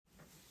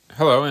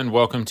Hello and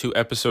welcome to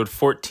episode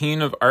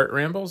 14 of Art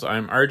Rambles.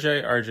 I'm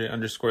RJ,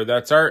 RJ_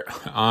 that's art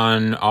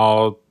on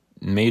all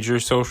major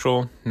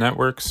social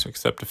networks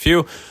except a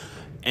few.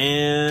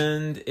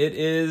 And it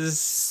is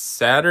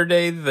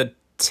Saturday the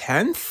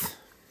 10th,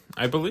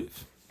 I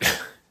believe.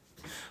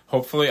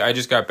 Hopefully, I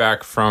just got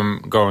back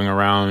from going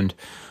around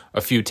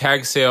a few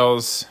tag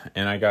sales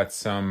and I got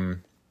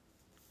some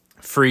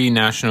free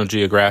National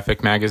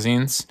Geographic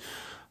magazines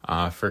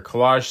for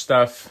collage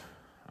stuff.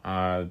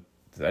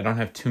 I don't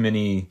have too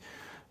many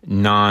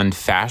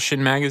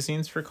non-fashion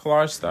magazines for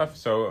collage stuff,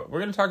 so we're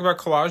going to talk about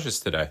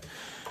collages today,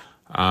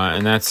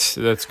 and that's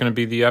going to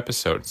be the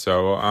episode.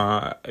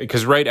 So,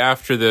 because right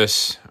after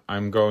this,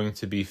 I'm going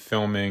to be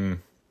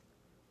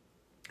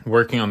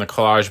working on the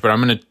collage, but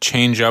I'm going to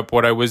change up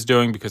what I was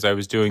doing because I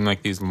was doing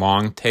like these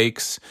long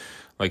takes,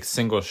 like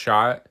single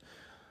shot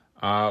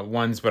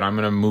ones, but I'm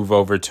going to move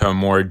over to a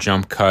more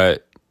jump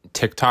cut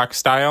TikTok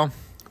style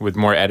with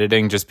more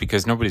editing, just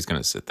because nobody's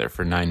going to sit there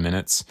for 9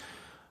 minutes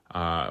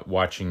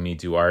watching me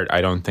do art.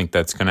 I don't think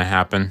that's going to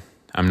happen.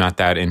 I'm not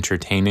that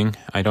entertaining,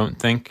 I don't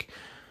think.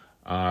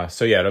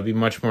 So yeah, it'll be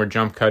much more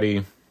jump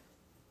cutty,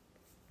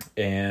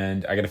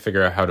 and I got to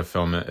figure out how to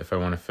film it, if I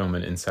want to film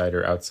it inside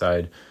or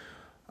outside.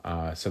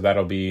 So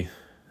that'll be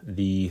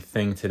the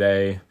thing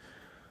today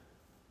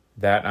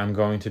that I'm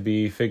going to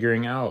be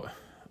figuring out.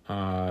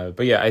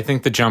 But yeah, I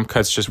think the jump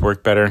cuts just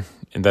work better,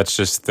 and that's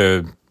just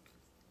the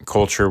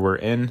culture we're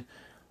in.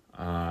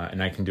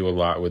 And I can do a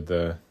lot with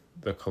the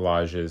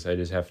collages. I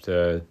just have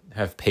to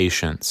have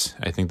patience.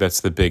 I think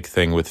that's the big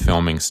thing with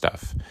filming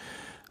stuff.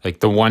 Like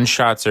the one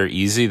shots are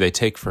easy. They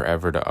take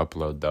forever to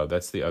upload though.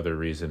 That's the other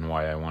reason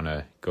why I want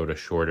to go to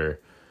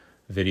shorter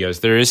videos.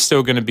 There is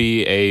still going to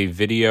be a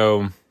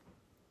video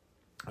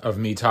of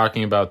me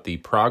talking about the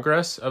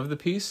progress of the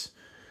piece.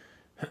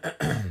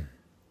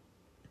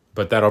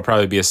 But that'll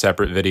probably be a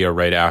separate video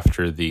right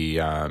after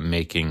the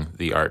making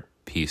the art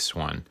piece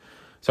one.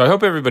 So I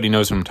hope everybody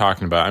knows what I'm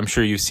talking about. I'm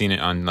sure you've seen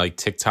it on like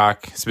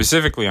TikTok,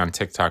 specifically on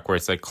TikTok, where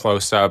it's like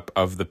close up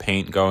of the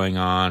paint going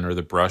on or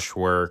the brush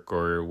work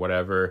or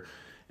whatever,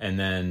 and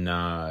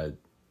then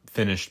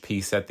finished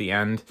piece at the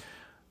end.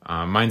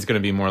 Mine's going to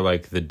be more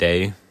like the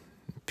day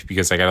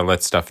because I got to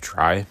let stuff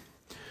dry.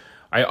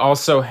 I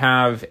also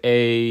have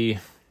a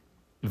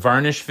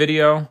varnish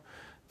video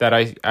that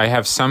I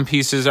have some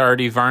pieces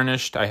already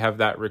varnished. I have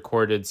that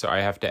recorded, so I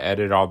have to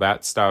edit all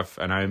that stuff,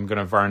 and I'm going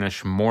to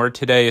varnish more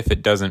today if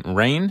it doesn't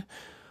rain.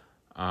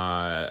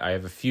 I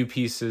have a few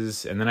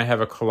pieces, and then I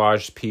have a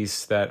collage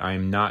piece that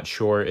I'm not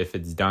sure if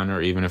it's done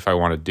or even if I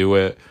want to do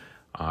it.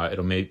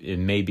 It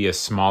may be a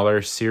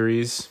smaller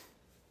series.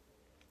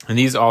 And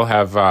these all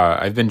have,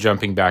 I've been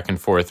jumping back and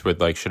forth with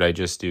like, should I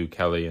just do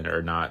Kelly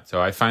or not? So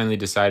I finally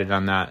decided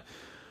on that.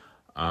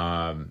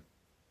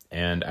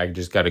 And I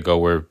just got to go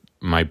where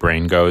my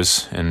brain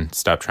goes and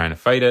stop trying to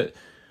fight it.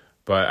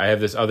 But I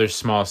have this other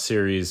small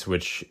series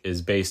which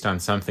is based on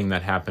something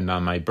that happened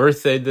on my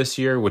birthday this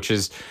year, which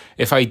is,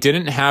 if I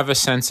didn't have a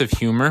sense of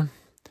humor,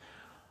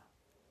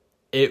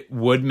 it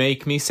would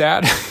make me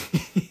sad.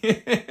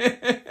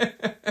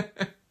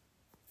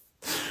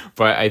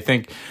 But I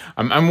think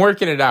I'm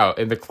working it out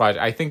in the collage.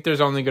 I think there's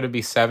only going to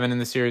be 7 in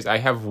the series. I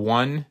have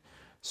 1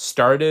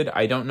 started.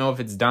 I don't know if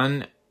it's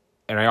done,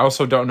 and I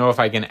also don't know if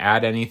I can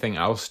add anything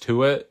else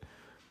to it,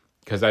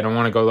 because I don't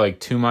want to go like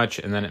too much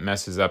and then it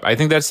messes up. I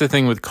think that's the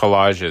thing with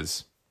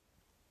collages,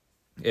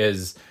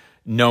 is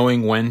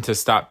knowing when to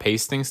stop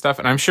pasting stuff.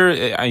 And I'm sure,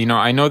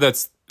 I know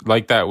that's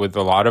like that with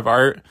a lot of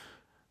art,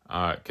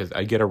 because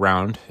I get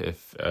around,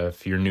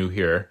 if you're new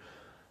here,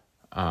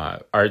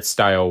 art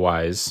style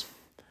wise.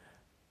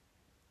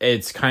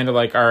 It's kind of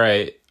like, all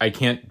right, I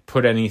can't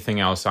put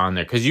anything else on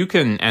there, because you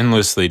can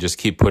endlessly just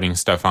keep putting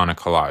stuff on a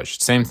collage.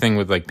 Same thing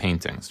with like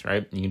paintings,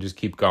 right? You can just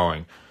keep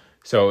going.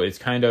 So it's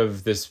kind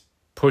of this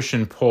push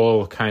and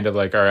pull, kind of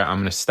like, all right, I'm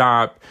going to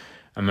stop.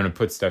 I'm going to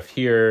put stuff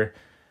here.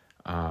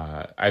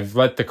 I've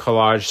let the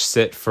collage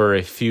sit for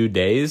a few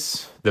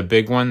days. The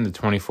big one, the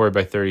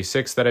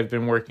 24x36 that I've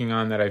been working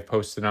on, that I've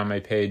posted on my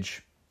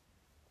page.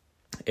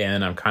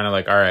 And I'm kind of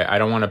like, all right, I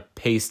don't want to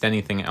paste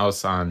anything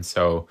else on,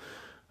 so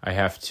I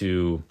have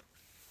to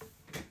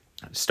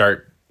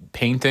start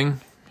painting,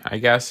 I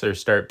guess, or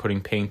start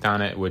putting paint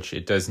on it, which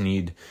it does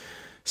need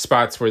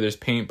spots where there's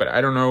paint, but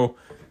I don't know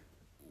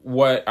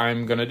what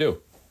I'm going to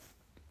do,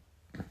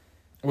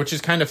 which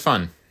is kind of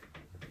fun.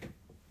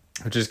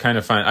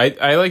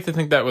 I like to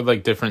think that with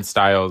like different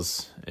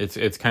styles,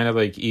 it's kind of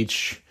like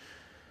each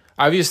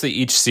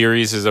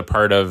series is a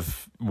part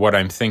of what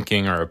I'm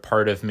thinking, or a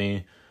part of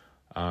me,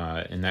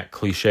 in that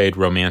cliched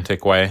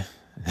romantic way.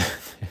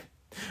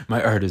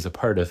 My art is a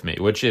part of me,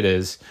 which it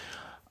is.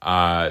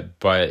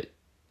 But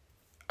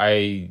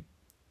I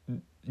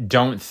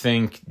don't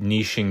think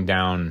niching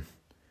down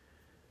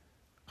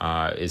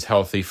is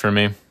healthy for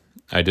me.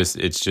 I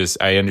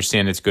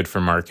understand it's good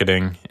for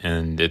marketing,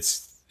 and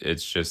it's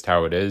just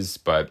how it is.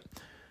 But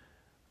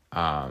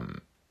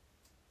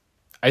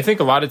I think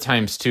a lot of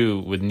times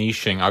too with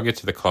niching, I'll get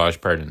to the collage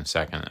part in a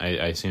second.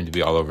 I seem to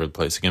be all over the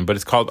place again, but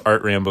it's called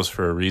Art Rambles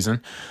for a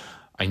reason.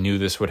 I knew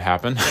this would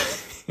happen.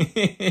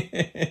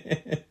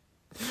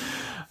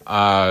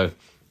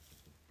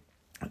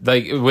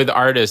 Like with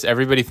artists,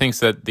 everybody thinks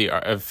that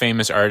a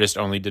famous artist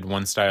only did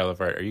one style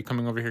of art. Are you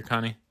coming over here,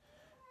 Connie?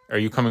 Are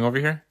you coming over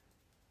here?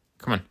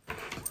 Come on.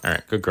 All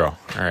right, good girl.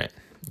 All right,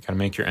 you gotta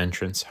make your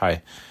entrance.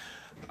 Hi.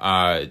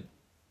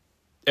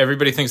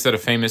 Everybody thinks that a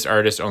famous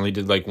artist only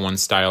did like one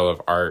style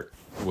of art,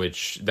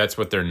 which that's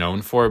what they're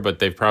known for, but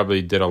they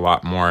probably did a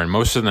lot more, and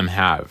most of them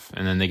have.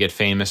 And then they get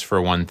famous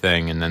for one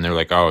thing, and then they're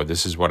like, oh,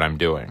 this is what I'm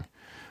doing.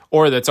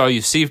 Or that's all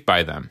you see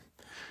by them.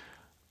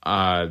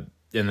 And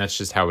that's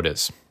just how it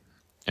is.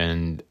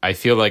 And I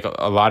feel like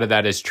a lot of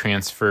that is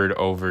transferred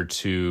over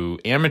to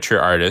amateur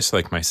artists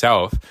like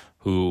myself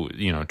who,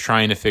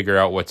 trying to figure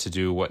out what to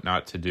do, what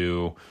not to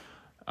do,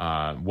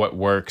 what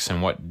works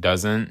and what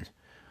doesn't.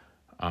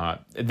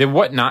 The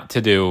what not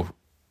to do,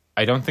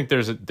 I don't think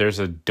there's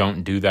a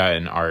don't do that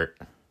in art,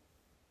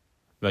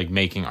 like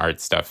making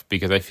art stuff,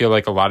 because I feel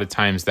like a lot of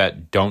times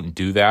that don't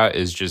do that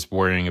is just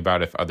worrying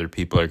about if other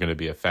people are going to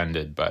be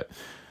offended, but,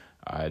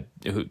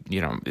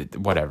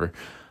 whatever.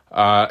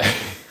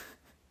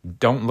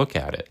 Don't look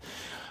at it.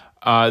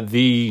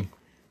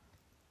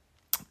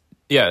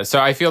 So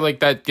I feel like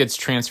that gets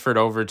transferred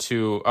over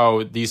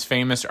to, these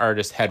famous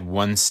artists had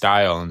one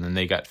style and then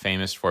they got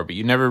famous for it, but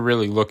you never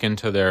really look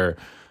into their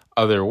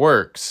other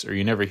works, or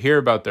you never hear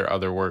about their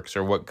other works,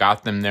 or what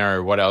got them there,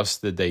 or what else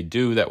did they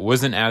do that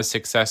wasn't as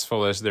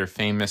successful as their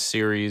famous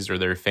series or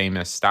their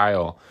famous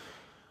style.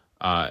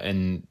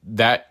 And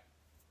that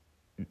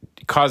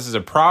causes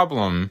a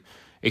problem,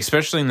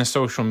 especially in the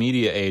social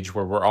media age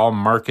where we're all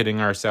marketing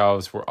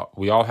ourselves.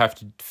 We all have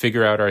to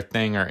figure out our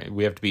thing, or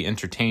we have to be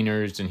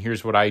entertainers, and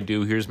here's what I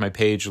do, here's my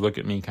page, look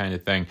at me kind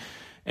of thing.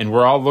 And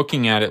we're all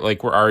looking at it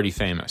like we're already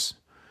famous.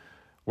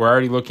 We're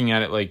already looking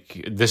at it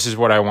like this is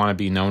what I want to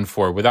be known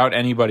for, without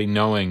anybody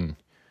knowing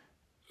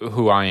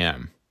who I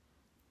am.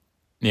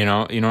 You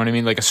know what I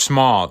mean? Like a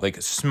small,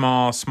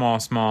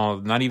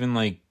 not even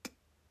like,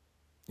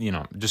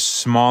 just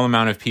small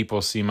amount of people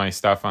see my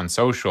stuff on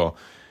social.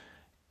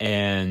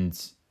 And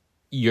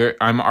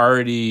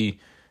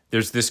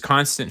there's this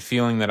constant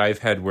feeling that I've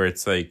had where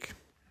it's like,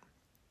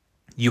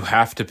 you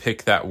have to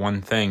pick that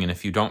one thing. And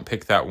if you don't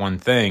pick that one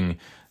thing,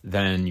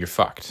 then you're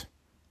fucked,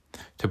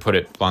 to put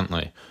it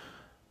bluntly.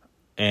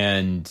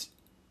 And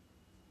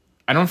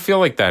I don't feel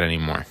like that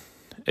anymore.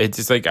 It's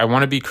just like, I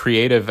want to be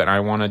creative and I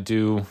want to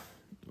do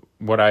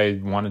what I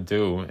want to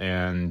do.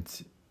 And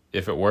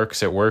if it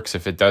works, it works.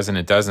 If it doesn't,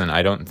 it doesn't.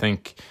 I don't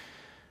think...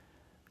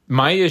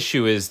 My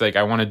issue is like,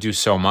 I want to do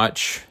so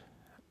much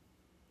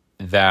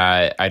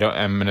that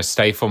I'm going to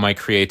stifle my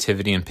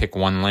creativity and pick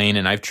one lane.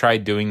 And I've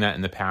tried doing that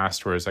in the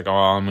past, where it's like,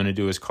 all I'm going to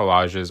do is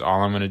collages.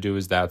 All I'm going to do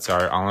is that's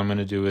art. All I'm going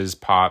to do is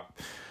pop,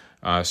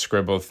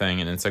 scribble thing.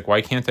 And it's like,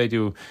 why can't I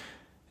do,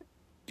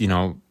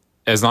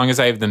 as long as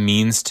I have the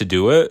means to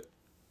do it,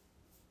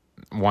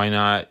 why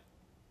not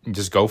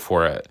just go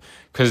for it?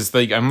 Because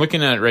like, I'm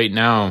looking at it right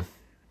now.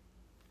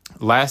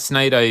 Last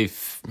night I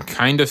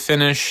kind of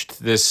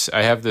finished this.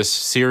 I have this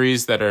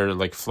series that are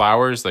like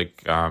flowers,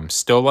 like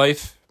still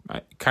life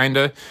kind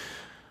of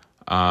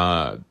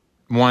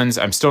ones.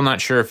 I'm still not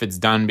sure if it's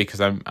done,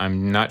 because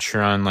I'm not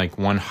sure on like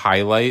one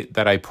highlight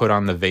that I put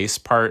on the vase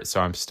part,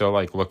 so I'm still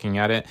like looking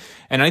at it.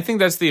 And I think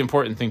that's the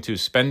important thing too,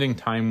 spending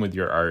time with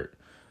your art.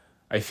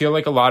 I feel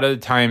like a lot of the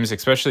times,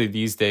 especially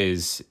these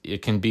days,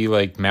 it can be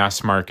like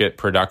mass market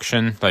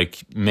production,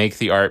 like make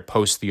the art,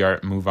 post the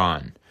art, move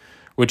on.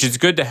 Which is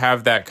good to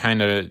have that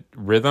kind of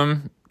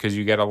rhythm, because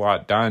you get a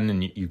lot done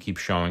and you keep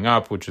showing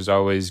up, which is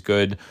always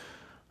good,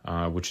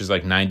 which is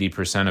like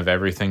 90% of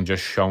everything,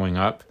 just showing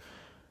up.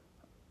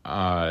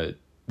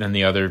 Then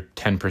the other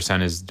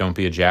 10% is don't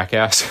be a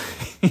jackass.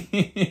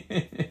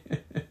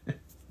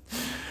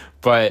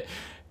 But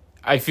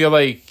I feel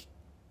like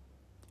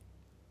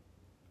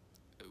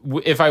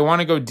if I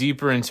want to go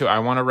deeper into, I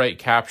want to write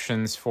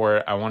captions for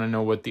it. I want to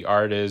know what the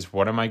art is.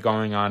 What am I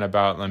going on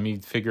about? Let me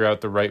figure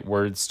out the right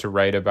words to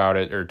write about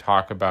it or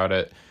talk about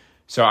it.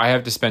 So I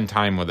have to spend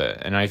time with it.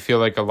 And I feel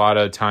like a lot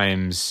of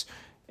times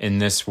in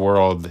this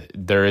world,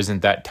 there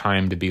isn't that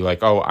time to be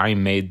like, oh, I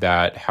made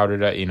that. How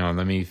did I,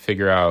 let me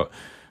figure out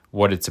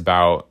what it's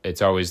about.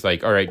 It's always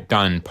like, all right,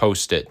 done,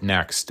 post it,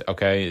 next.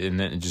 Okay. And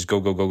then just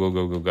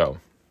go.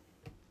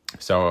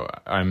 So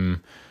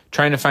I'm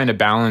trying to find a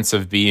balance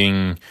of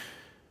being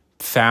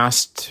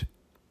fast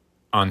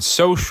on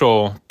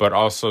social, but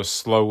also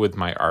slow with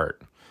my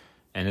art.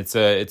 And it's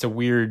a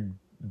weird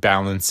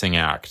balancing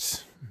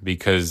act,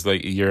 because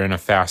like you're in a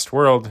fast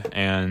world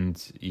and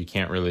you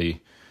can't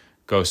really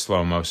go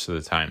slow most of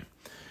the time.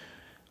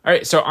 All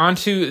right, so on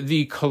to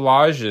the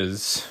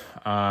collages.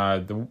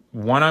 The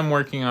one I'm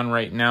working on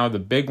right now, the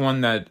big one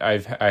that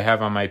I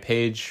have on my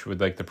page with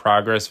like the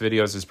progress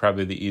videos, is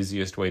probably the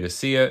easiest way to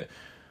see it.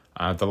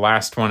 The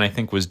last one I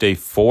think was day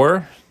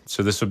 4.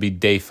 So this would be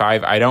day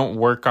 5. I don't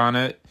work on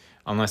it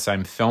unless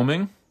I'm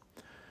filming.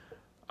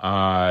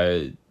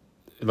 Like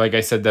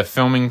I said, the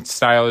filming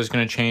style is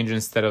going to change.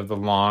 Instead of the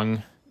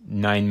long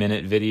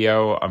 9-minute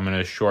video, I'm going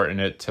to shorten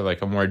it to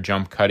like a more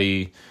jump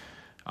cutty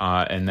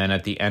And then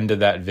at the end of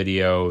that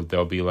video,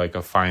 there'll be like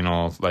a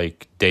final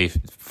like day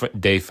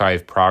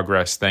 5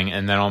 progress thing.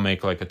 And then I'll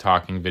make like a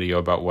talking video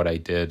about what I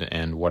did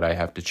and what I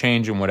have to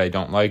change and what I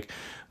don't like.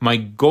 My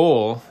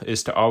goal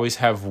is to always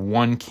have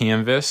one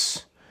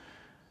canvas,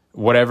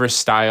 whatever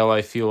style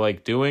I feel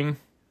like doing,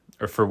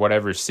 or for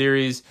whatever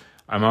series.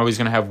 I'm always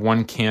going to have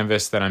one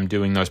canvas that I'm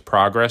doing those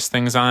progress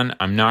things on.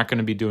 I'm not going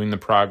to be doing the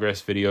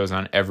progress videos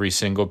on every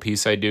single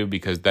piece I do,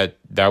 because that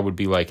would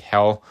be like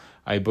hell,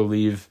 I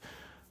believe,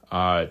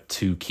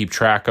 to keep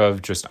track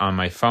of just on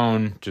my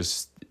phone.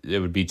 Just, it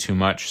would be too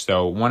much.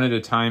 So one at a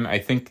time. I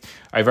think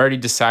I've already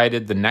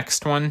decided the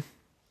next one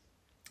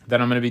that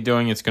I'm going to be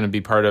doing. It's going to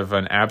be part of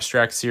an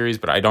abstract series,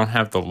 but I don't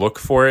have the look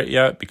for it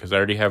yet because I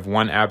already have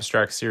one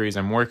abstract series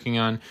I'm working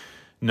on.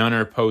 None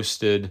are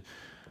posted.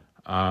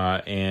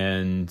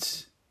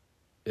 And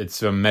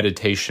it's a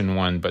meditation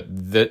one, but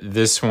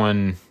this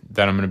one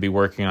that I'm going to be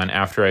working on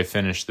after I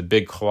finish the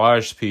big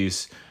collage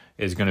piece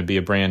is going to be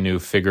a brand new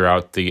figure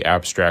out the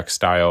abstract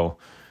style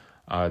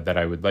that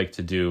I would like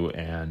to do.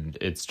 And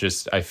it's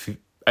just, I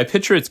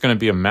picture it's going to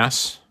be a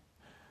mess.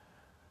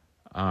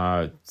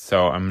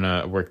 So I'm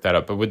going to work that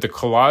up. But with the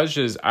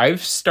collages,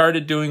 I've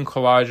started doing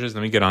collages.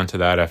 Let me get onto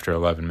that after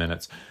 11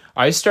 minutes.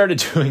 I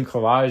started doing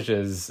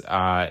collages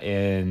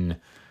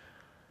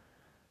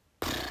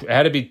it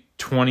had to be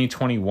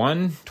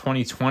 2021,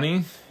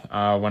 2020,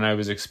 when I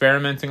was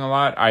experimenting a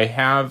lot. I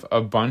have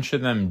a bunch of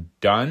them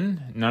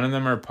done. None of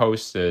them are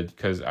posted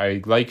because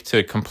I like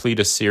to complete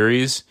a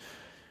series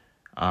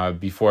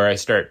before I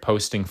start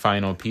posting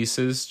final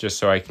pieces, just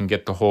so I can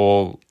get the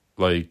whole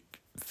like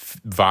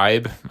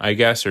vibe, I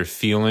guess, or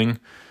feeling,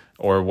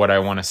 or what I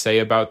want to say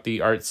about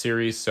the art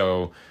series.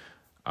 So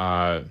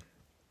I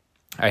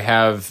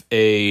have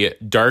a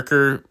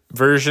darker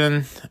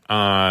version,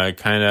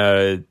 kind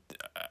of.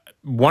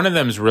 One of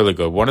them is really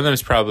good. One of them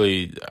is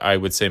probably, I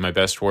would say, my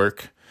best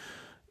work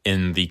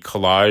in the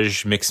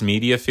collage mixed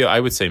media field. I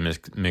would say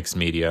mixed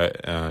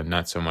media,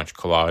 not so much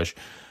collage.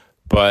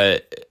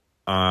 But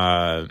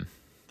I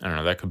don't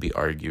know, that could be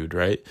argued,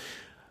 right?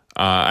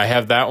 I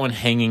have that one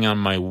hanging on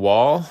my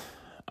wall.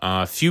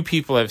 Few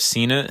people have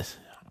seen it.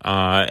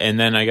 And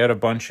then I got a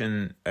bunch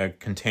in a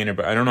container,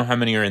 but I don't know how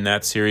many are in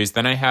that series.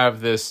 Then I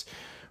have this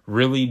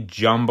really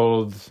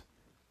jumbled,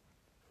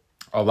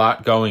 a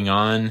lot going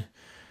on,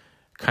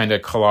 kind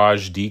of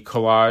collage,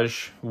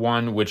 decollage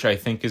one, which I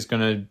think is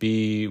going to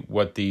be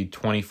what the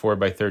 24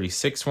 by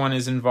 36 one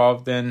is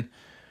involved in.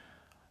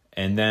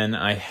 And then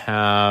I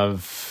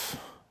have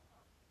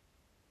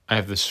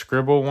the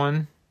scribble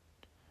one,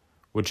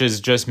 which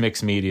is just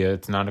mixed media.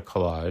 It's not a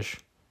collage.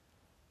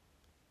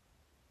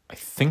 I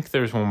think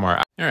there's one more.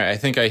 All right, I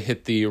think I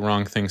hit the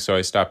wrong thing, so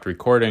I stopped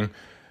recording.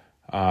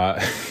 So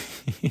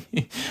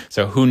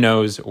who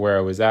knows where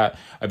I was at.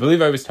 I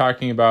believe I was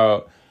talking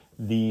about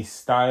the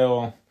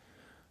style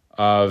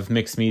of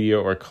mixed media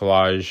or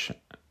collage.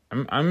 I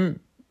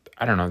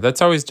don't know.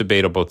 That's always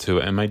debatable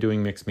too. Am I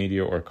doing mixed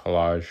media or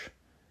collage?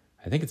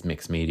 I think it's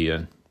mixed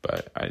media,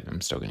 but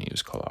I'm still going to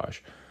use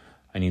collage.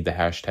 I need the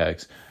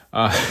hashtags.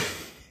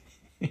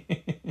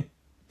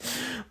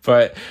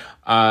 But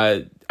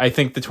I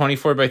think the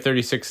 24 by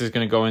 36 is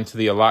going to go into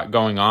the a lot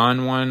going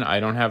on one. I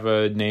don't have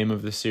a name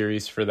of the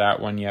series for that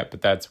one yet,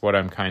 but that's what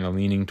I'm kind of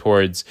leaning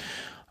towards.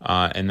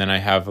 And then I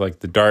have like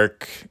the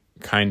dark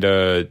kind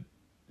of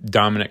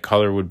dominant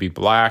color would be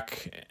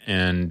black,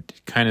 and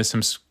kind of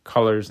some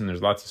colors, and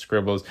there's lots of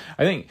scribbles.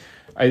 I think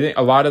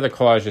a lot of the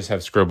collages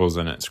have scribbles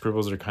in it.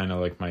 Scribbles are kind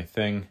of like my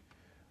thing.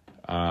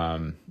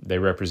 They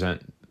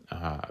represent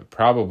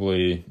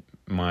probably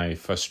my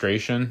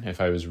frustration,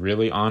 if I was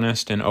really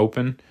honest and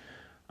open,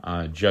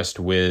 just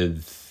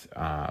with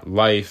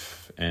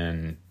life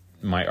and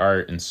my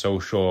art and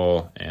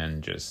social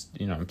and just,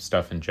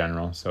 stuff in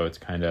general. So it's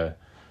kind of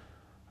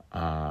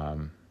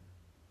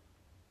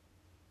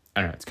I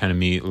don't know, it's kind of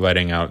me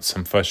letting out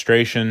some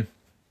frustration.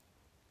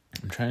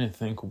 I'm trying to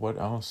think what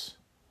else.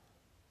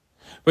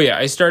 But yeah,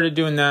 I started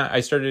doing that. I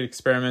started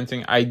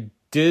experimenting. I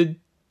did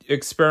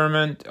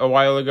experiment a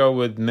while ago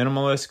with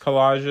minimalist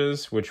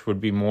collages, which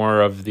would be more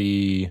of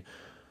the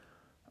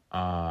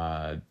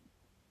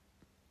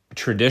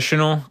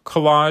traditional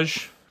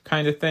collage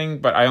kind of thing.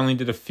 But I only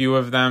did a few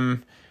of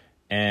them,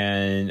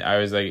 and I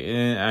was like,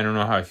 I don't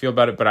know how I feel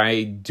about it. But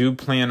I do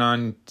plan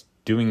on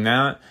doing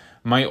that.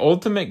 My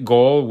ultimate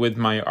goal with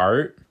my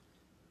art,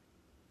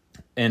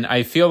 and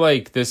I feel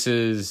like this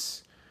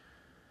is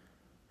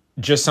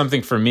just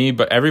something for me,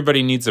 but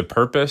everybody needs a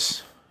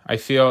purpose. I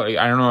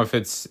don't know if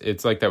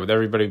it's like that with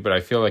everybody, but I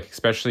feel like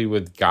especially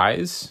with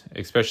guys,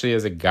 especially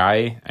as a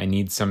guy, I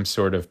need some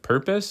sort of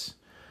purpose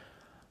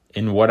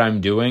in what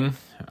I'm doing,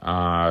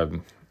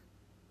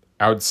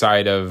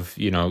 outside of,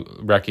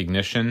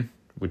 recognition,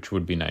 which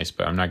would be nice,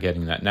 but I'm not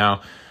getting that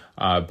now.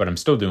 But I'm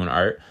still doing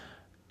art.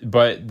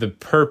 But the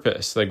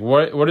purpose, like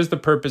what is the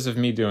purpose of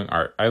me doing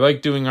art? I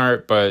like doing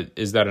art, but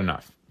is that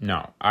enough?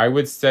 No. I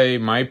would say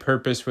my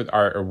purpose with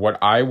art, or what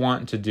I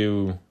want to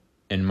do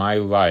in my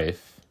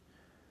life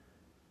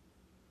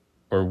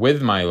or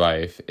with my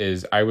life,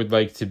 is I would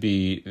like to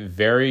be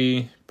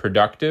very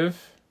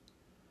productive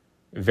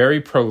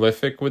very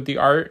prolific with the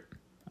art.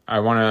 I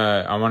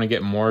want to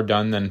get more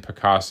done than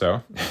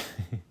Picasso.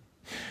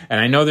 And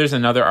I know there's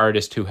another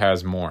artist who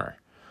has more.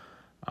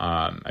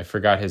 I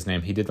forgot his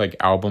name. He did like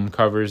album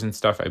covers and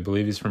stuff. I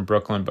believe he's from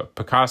Brooklyn, but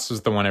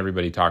Picasso's the one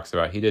everybody talks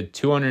about. He did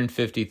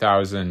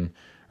 250,000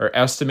 or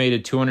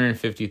estimated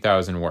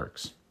 250,000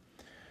 works.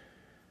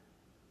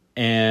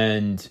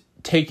 And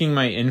taking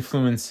my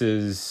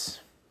influences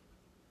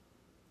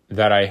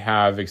that I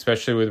have,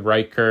 especially with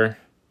Riker,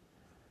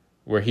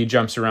 where he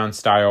jumps around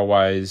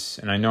style-wise,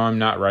 and I know I'm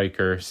not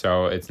Riker,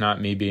 so it's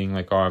not me being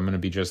like, oh, I'm going to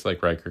be just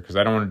like Riker, because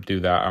I don't want to do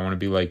that. I want to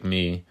be like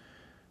me.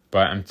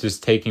 But I'm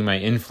just taking my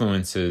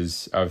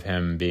influences of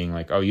him being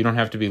like, oh, you don't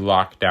have to be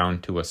locked down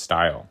to a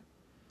style.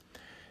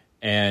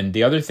 And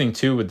the other thing,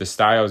 too, with the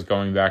styles,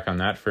 going back on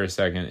that for a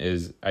second,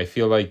 is I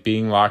feel like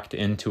being locked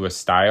into a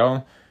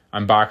style,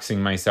 I'm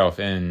boxing myself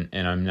in,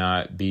 and I'm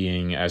not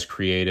being as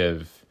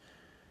creative,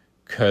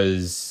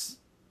 because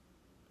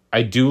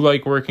I do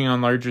like working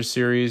on larger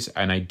series,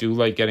 and I do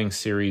like getting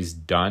series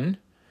done,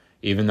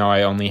 even though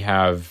I only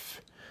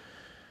have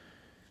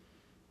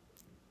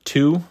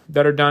 2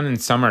 that are done,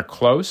 and some are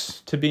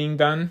close to being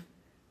done.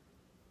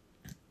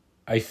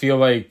 I feel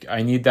like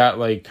I need that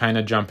like kind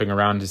of jumping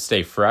around to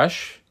stay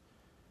fresh.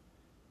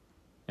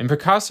 And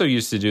Picasso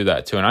used to do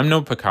that too. And I'm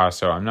no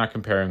Picasso. I'm not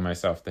comparing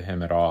myself to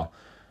him at all.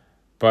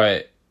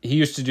 But he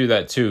used to do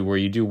that too, where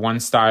you do one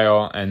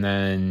style and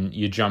then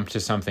you jump to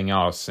something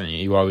else, and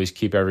you always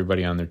keep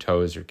everybody on their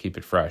toes or keep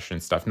it fresh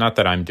and stuff. Not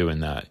that I'm doing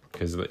that,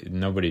 because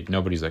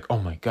nobody's like, oh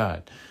my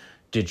God,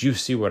 did you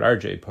see what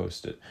RJ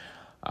posted?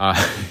 But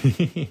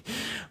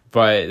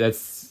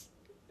it's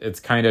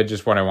kind of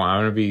just what I want. I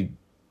want to be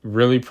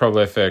really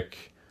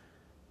prolific,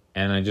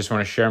 and I just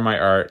want to share my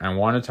art. I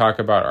want to talk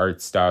about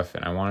art stuff,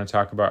 and I want to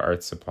talk about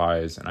art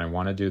supplies, and I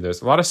want to do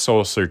this. A lot of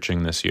soul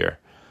searching this year.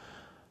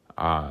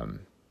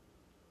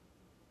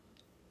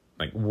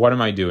 Like, what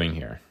am I doing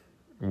here?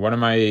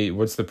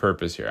 What's the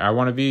purpose here? I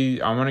want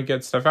to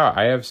get stuff out.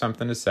 I have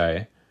something to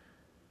say.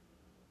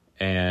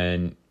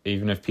 And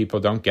even if people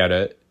don't get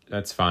it,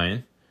 that's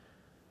fine.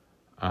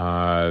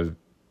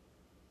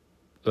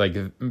 Like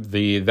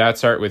the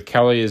That's Art with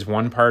Kelly is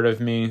one part of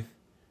me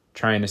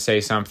trying to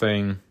say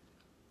something,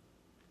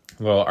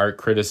 a little art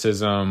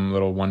criticism,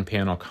 little one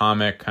panel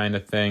comic kind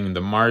of thing.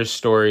 The Mars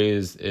story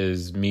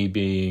is me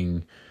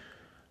being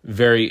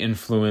very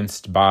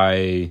influenced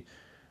by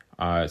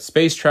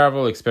space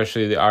travel,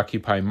 especially the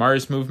Occupy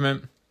Mars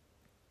movement.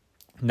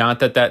 Not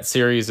that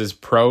series is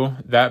pro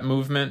that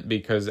movement,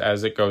 because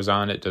as it goes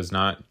on, it does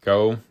not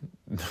go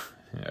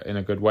in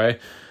a good way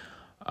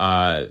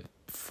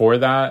for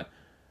that.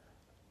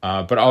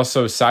 But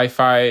also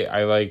sci-fi,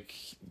 I like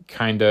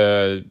kind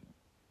of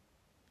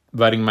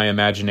letting my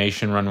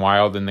imagination run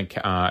wild, in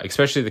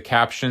especially the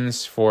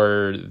captions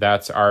for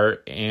That's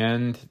Art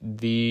and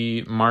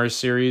the Mars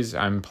series.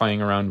 I'm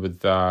playing around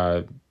with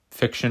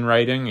fiction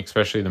writing,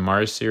 especially the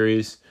Mars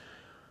series.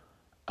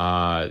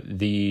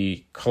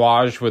 The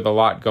collage with a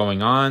lot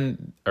going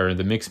on, or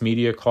the mixed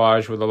media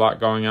collage with a lot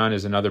going on,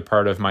 is another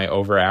part of my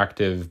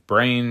overactive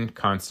brain,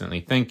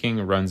 constantly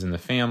thinking, runs in the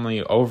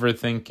family,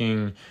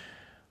 overthinking,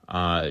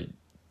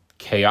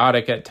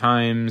 chaotic at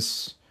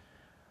times.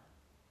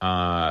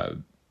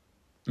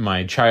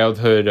 My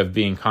childhood of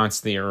being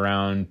constantly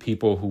around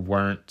people who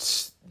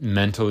weren't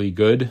mentally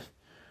good,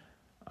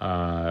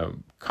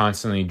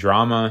 constantly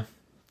drama,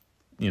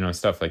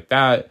 stuff like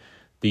that.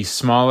 The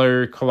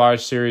smaller collage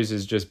series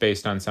is just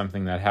based on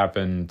something that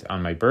happened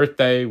on my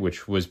birthday,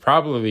 which was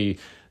probably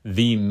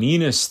the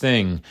meanest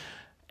thing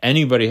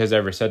anybody has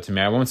ever said to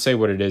me. I won't say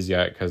what it is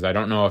yet, because I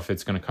don't know if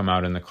it's going to come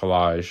out in the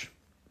collage.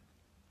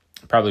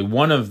 Probably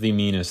one of the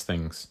meanest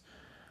things,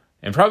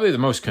 and probably the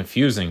most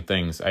confusing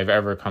things I've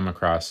ever come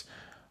across.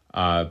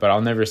 But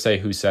I'll never say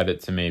who said it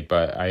to me,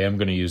 but I am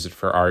going to use it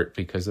for art,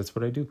 because that's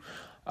what I do.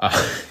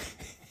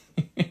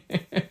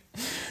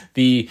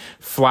 The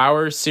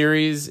Flower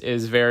series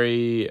is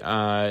very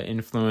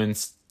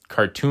influenced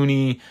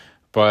cartoony,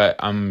 but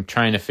I'm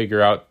trying to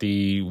figure out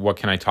what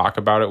can I talk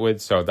about it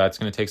with, so that's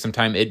going to take some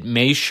time. It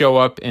may show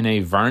up in a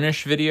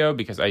varnish video,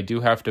 because I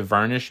do have to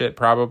varnish it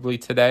probably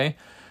today.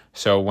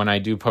 So when I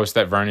do post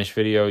that varnish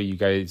video, you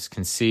guys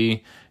can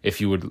see,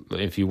 if you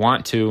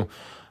want to,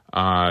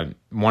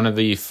 one of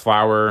the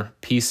flower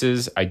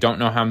pieces. I don't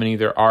know how many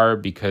there are,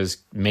 because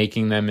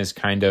making them is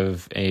kind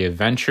of a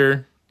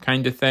adventure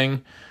kind of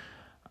thing.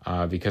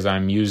 Because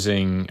I'm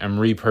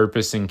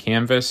repurposing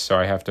canvas, so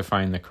I have to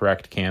find the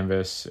correct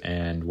canvas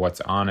and what's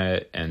on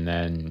it, and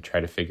then try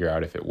to figure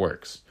out if it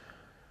works.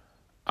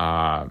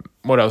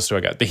 What else do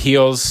I got? The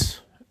heels.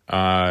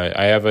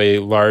 I have a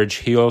large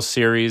heel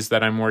series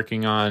that I'm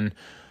working on,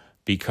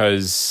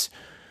 because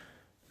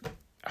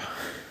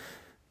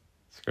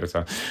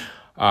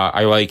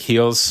I like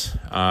heels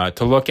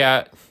to look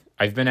at.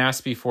 I've been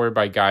asked before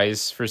by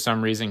guys, for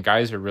some reason.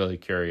 Guys are really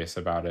curious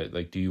about it.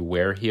 Like, do you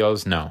wear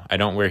heels? No, I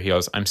don't wear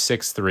heels. I'm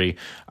 6'3".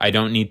 I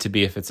don't need to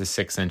be if it's a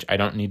 6-inch. I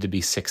don't need to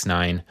be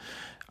 6'9".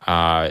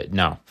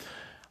 No.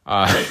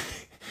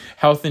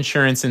 Health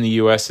insurance in the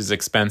U.S. is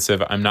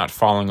expensive. I'm not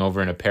falling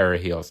over in a pair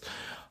of heels.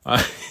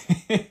 But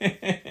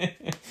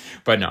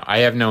no, I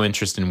have no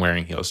interest in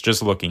wearing heels,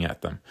 just looking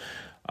at them.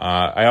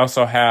 I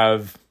also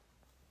have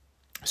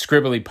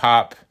scribbly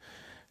pop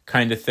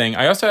kind of thing.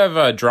 I also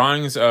have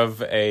drawings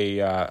of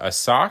a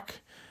sock,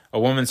 a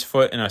woman's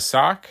foot in a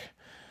sock,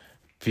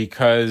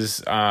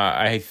 because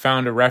I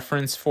found a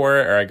reference for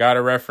it, or I got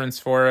a reference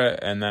for it,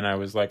 and then I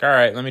was like, all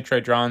right, let me try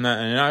drawing that,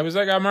 and I was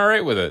like, I'm all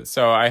right with it.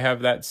 So I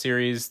have that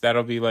series.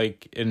 That'll be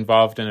like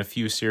involved in a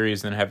few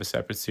series, then have a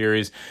separate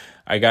series.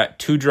 I got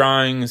 2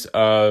 drawings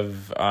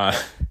of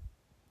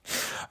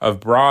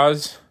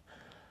bras.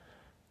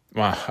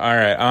 Wow, all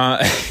right.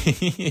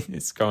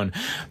 It's going,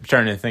 I'm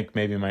trying to think,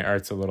 maybe my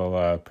art's a little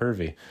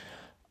pervy.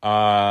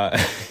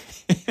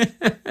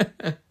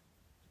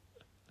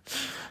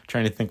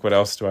 Trying to think, what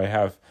else do I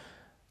have?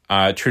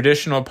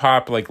 Traditional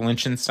pop, like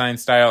Liechtenstein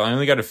style. I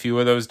only got a few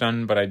of those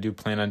done, but I do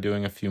plan on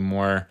doing a few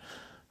more.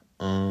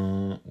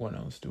 What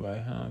else do I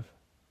have?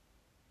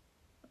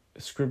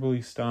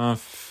 Scribbly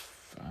stuff.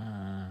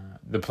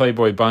 The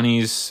Playboy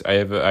bunnies. I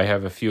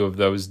have a few of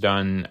those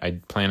done. I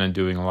plan on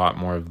doing a lot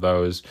more of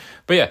those.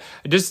 But yeah,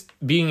 just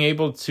being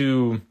able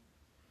to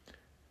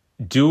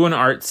do an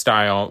art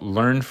style,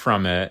 learn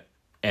from it,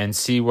 and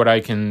see what I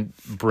can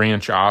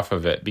branch off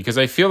of it. Because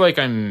I feel like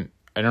I don't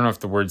know if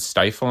the word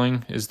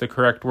stifling is the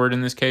correct word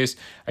in this case.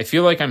 I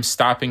feel like I'm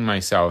stopping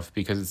myself,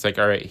 because it's like,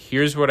 all right,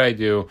 here's what I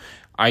do.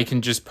 I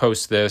can just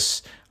post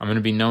this. I'm going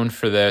to be known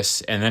for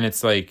this. And then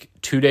it's like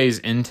 2 days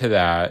into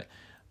that,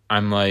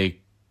 I'm like,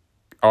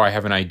 oh, I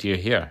have an idea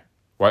here.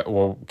 What?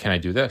 Well, can I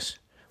do this?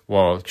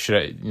 Well,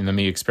 let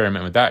me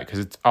experiment with that, because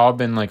it's all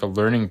been like a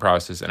learning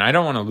process, and I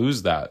don't want to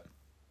lose that.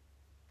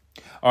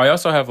 Oh, I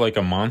also have like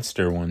a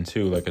monster one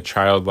too, like a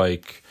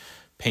childlike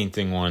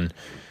painting one.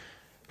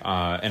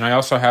 And I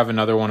also have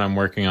another one I'm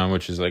working on,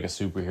 which is like a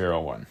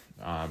superhero one.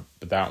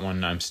 But that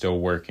one, I'm still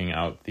working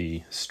out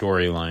the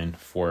storyline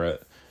for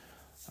it.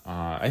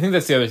 I think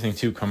that's the other thing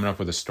too, coming up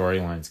with a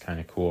storyline is kind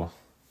of cool.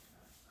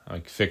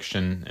 Like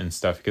fiction and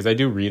stuff, because I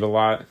do read a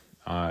lot.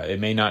 It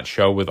may not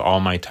show with all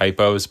my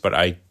typos, but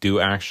I do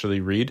actually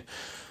read.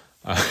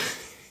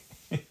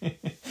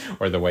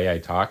 Or the way I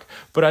talk.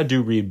 But I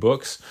do read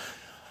books.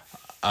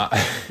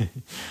 But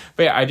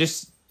yeah, I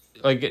just,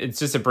 like, it's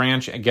just a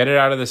branch. Get it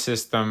out of the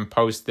system,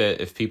 post it.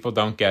 If people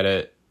don't get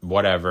it,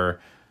 whatever.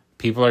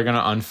 People are going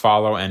to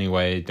unfollow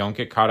anyway. Don't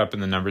get caught up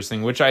in the numbers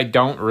thing, which I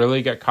don't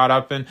really get caught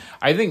up in.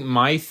 I think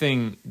my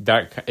thing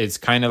that is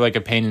kind of like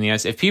a pain in the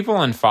ass. If people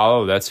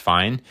unfollow, that's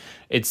fine.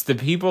 It's the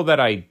people that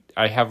I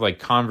have like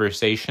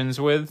conversations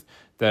with,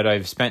 that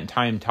I've spent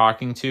time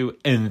talking to,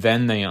 and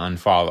then they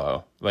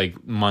unfollow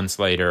like months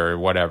later or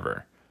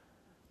whatever,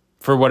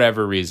 for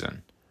whatever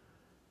reason.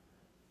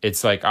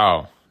 It's like,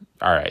 oh,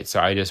 all right, so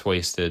I just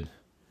wasted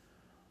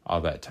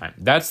all that time.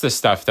 That's the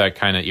stuff that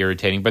kind of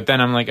irritating. But then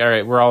I'm like, all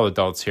right, we're all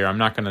adults here. I'm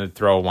not going to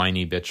throw a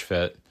whiny bitch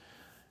fit.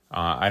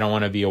 I don't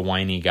want to be a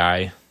whiny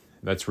guy.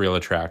 That's real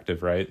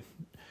attractive, right?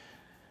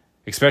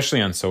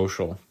 Especially on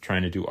social,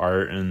 trying to do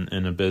art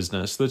in a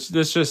business. Let's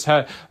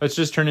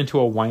just turn into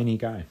a whiny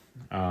guy.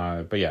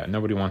 But yeah,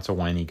 nobody wants a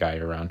whiny guy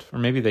around, or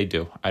maybe they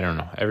do. I don't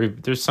know.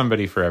 There's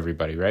somebody for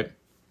everybody, right?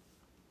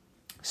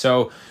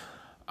 So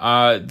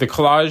the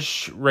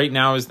collage right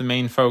now is the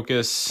main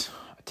focus.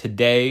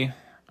 Today,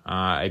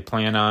 I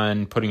plan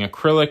on putting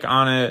acrylic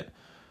on it.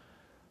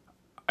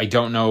 I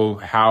don't know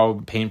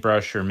how,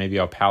 paintbrush, or maybe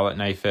I'll palette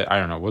knife it. I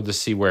don't know. We'll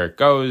just see where it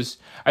goes.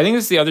 I think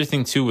that's the other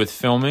thing too with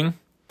filming.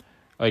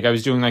 Like, I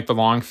was doing like the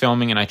long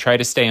filming, and I try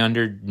to stay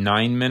under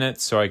 9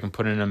 minutes so I can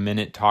put in a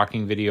minute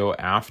talking video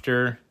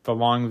after the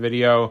long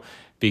video,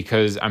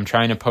 because I'm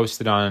trying to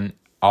post it on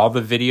all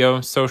the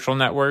video social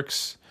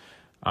networks.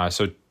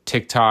 So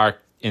TikTok,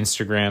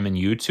 Instagram, and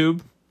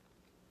YouTube.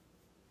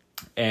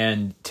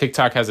 And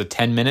TikTok has a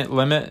 10-minute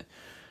limit.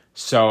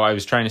 So I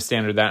was trying to stay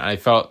under that, and I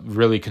felt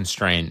really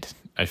constrained.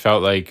 I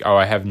felt like, oh,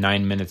 I have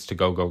 9 minutes to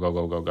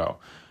go.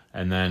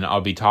 And then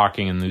I'll be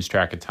talking and lose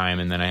track of time,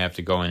 and then I have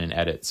to go in and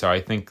edit. So I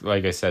think,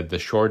 like I said, the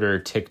shorter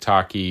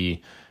TikTok-y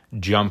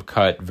jump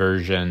cut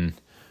version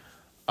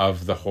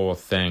of the whole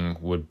thing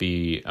would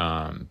be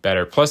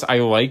better. Plus, I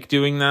like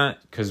doing that,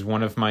 because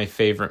one of my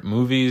favorite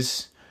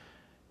movies,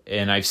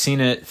 and I've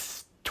seen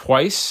it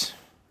twice.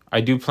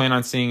 I do plan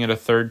on seeing it a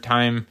third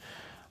time.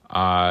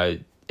 I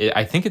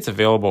think it's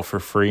available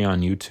for free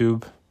on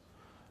YouTube,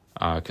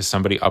 because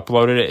somebody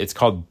uploaded it. It's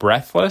called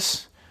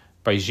Breathless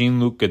by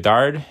Jean-Luc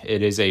Godard.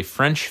 It is a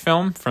French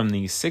film from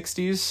the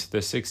 60s. The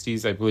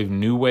 60s, I believe,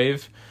 New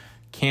Wave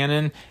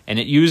canon. And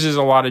it uses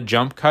a lot of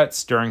jump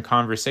cuts during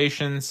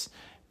conversations.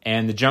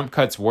 And the jump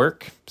cuts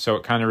work, so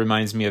it kind of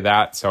reminds me of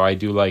that. So I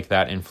do like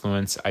that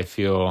influence. I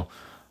feel,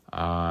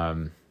 I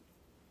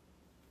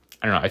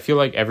don't know, I feel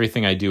like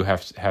everything I do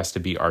has to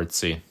be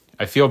artsy.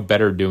 I feel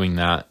better doing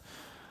that.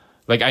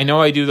 Like, I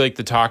know I do like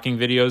the talking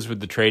videos with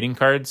the trading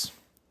cards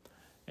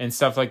and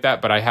stuff like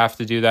that, but I have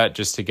to do that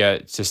just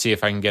to see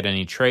if I can get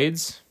any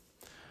trades.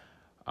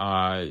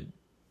 But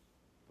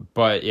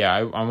yeah,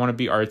 I want to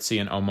be artsy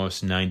in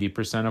almost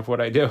 90% of what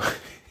I do.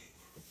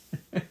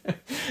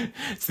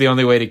 It's the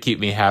only way to keep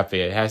me happy.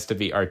 It has to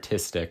be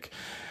artistic.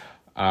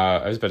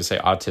 I was about to say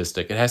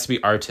autistic. It has to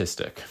be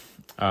artistic.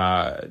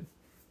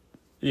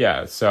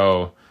 Yeah,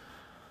 so...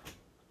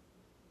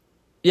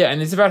 Yeah,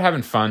 and it's about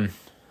having fun.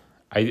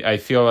 I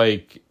feel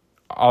like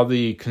all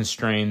the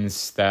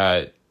constraints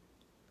that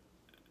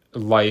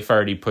life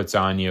already puts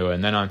on you,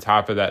 and then on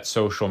top of that,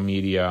 social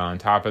media, on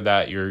top of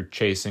that, you're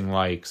chasing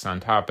likes, on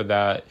top of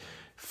that,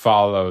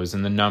 follows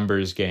and the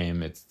numbers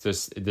game. It's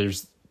just,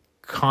 there's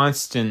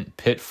constant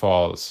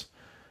pitfalls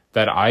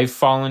that I've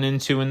fallen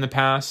into in the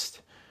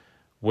past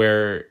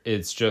where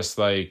it's just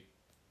like,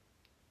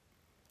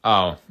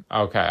 oh,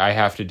 okay, I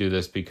have to do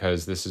this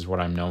because this is what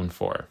I'm known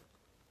for.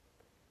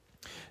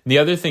 The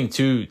other thing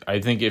too, I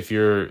think if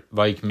you're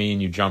like me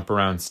and you jump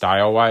around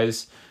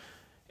style-wise,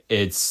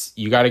 it's,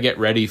 you got to get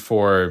ready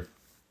for,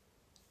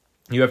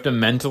 you have to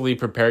mentally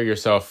prepare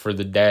yourself for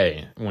the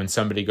day when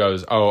somebody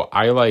goes, oh,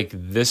 I like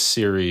this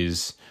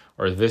series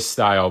or this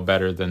style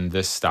better than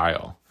this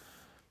style.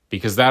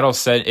 Because that'll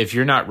send, if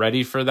you're not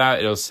ready for that,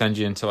 it'll send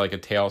you into like a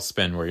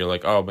tailspin where you're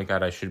like, oh my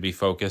God, I should be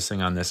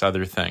focusing on this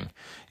other thing.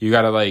 You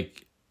got to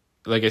like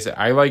I said,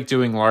 I like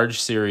doing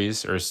large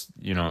series, or,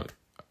 you know,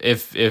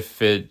 if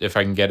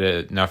I can get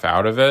enough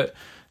out of it.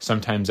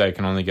 Sometimes I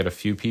can only get a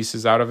few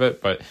pieces out of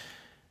it, but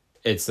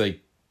it's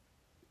like,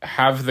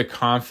 have the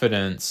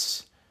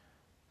confidence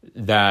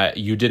that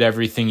you did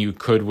everything you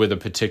could with a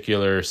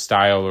particular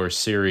style or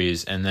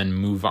series and then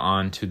move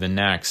on to the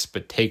next,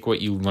 but take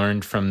what you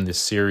learned from the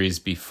series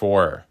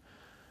before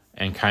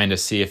and kind of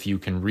see if you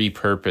can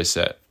repurpose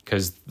it.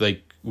 Because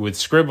like with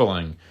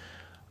scribbling,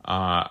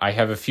 I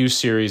have a few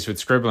series with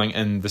scribbling,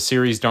 and the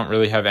series don't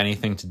really have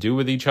anything to do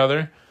with each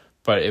other,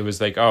 but it was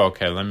like, oh,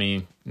 okay, let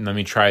me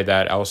try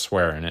that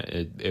elsewhere, and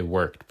it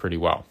worked pretty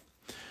well.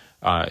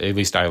 At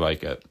least I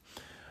like it.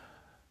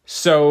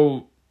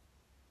 So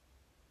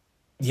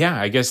yeah,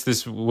 I guess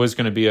this was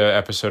going to be an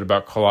episode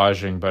about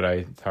collaging, but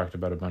I talked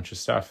about a bunch of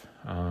stuff.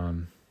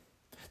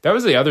 That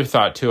was the other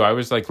thought too. I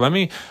was like,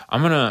 I'm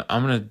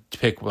gonna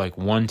pick like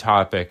one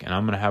topic, and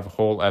I'm gonna have a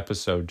whole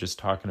episode just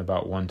talking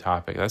about one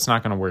topic. That's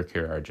not gonna work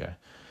here, RJ.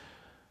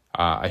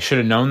 I should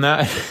have known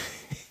that,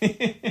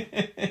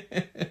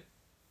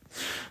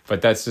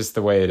 but that's just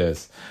the way it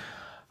is.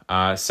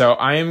 So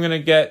I am gonna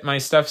get my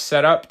stuff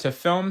set up to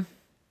film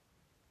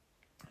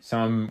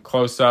some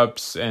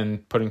close-ups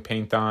and putting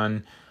paint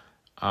on.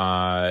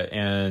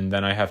 And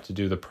then I have to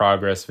do the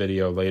progress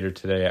video later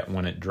today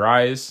when it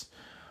dries.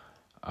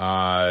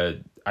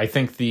 I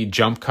think the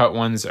jump cut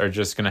ones are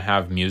just going to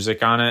have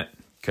music on it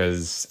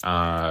because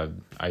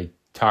I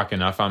talk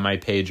enough on my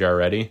page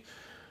already.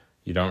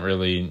 You don't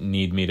really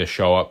need me to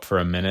show up for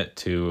a minute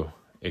to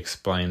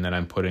explain that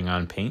I'm putting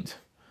on paint.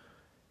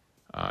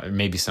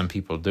 Maybe some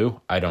people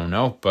do. I don't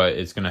know, but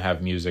it's going to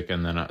have music.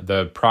 And then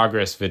the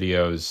progress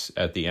videos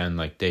at the end,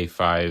 like day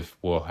 5,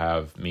 will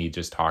have me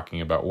just talking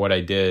about what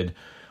I did,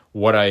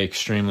 what I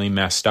extremely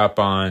messed up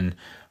on,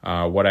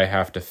 what I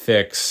have to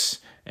fix,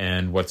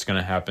 and what's going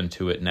to happen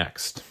to it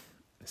next.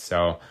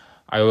 So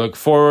I look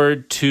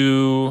forward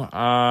to,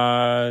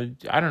 I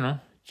don't know,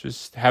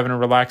 just having a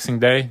relaxing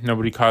day.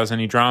 Nobody caused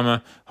any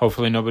drama.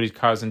 Hopefully nobody's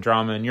causing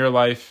drama in your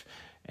life.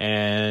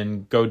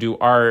 And go do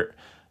art.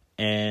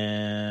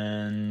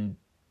 And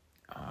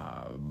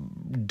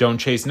don't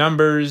chase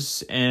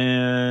numbers,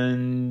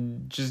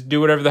 and just do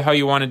whatever the hell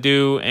you want to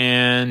do.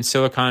 And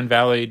Silicon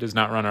Valley does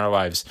not run our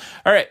lives.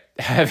 All right.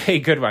 Have a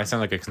good one. I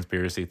sound like a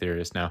conspiracy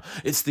theorist now.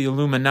 It's the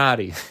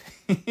Illuminati.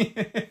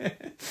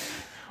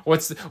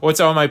 What's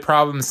all my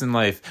problems in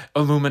life?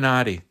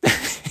 Illuminati.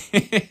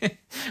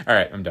 All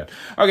right. I'm done.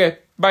 Okay.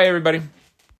 Bye, everybody.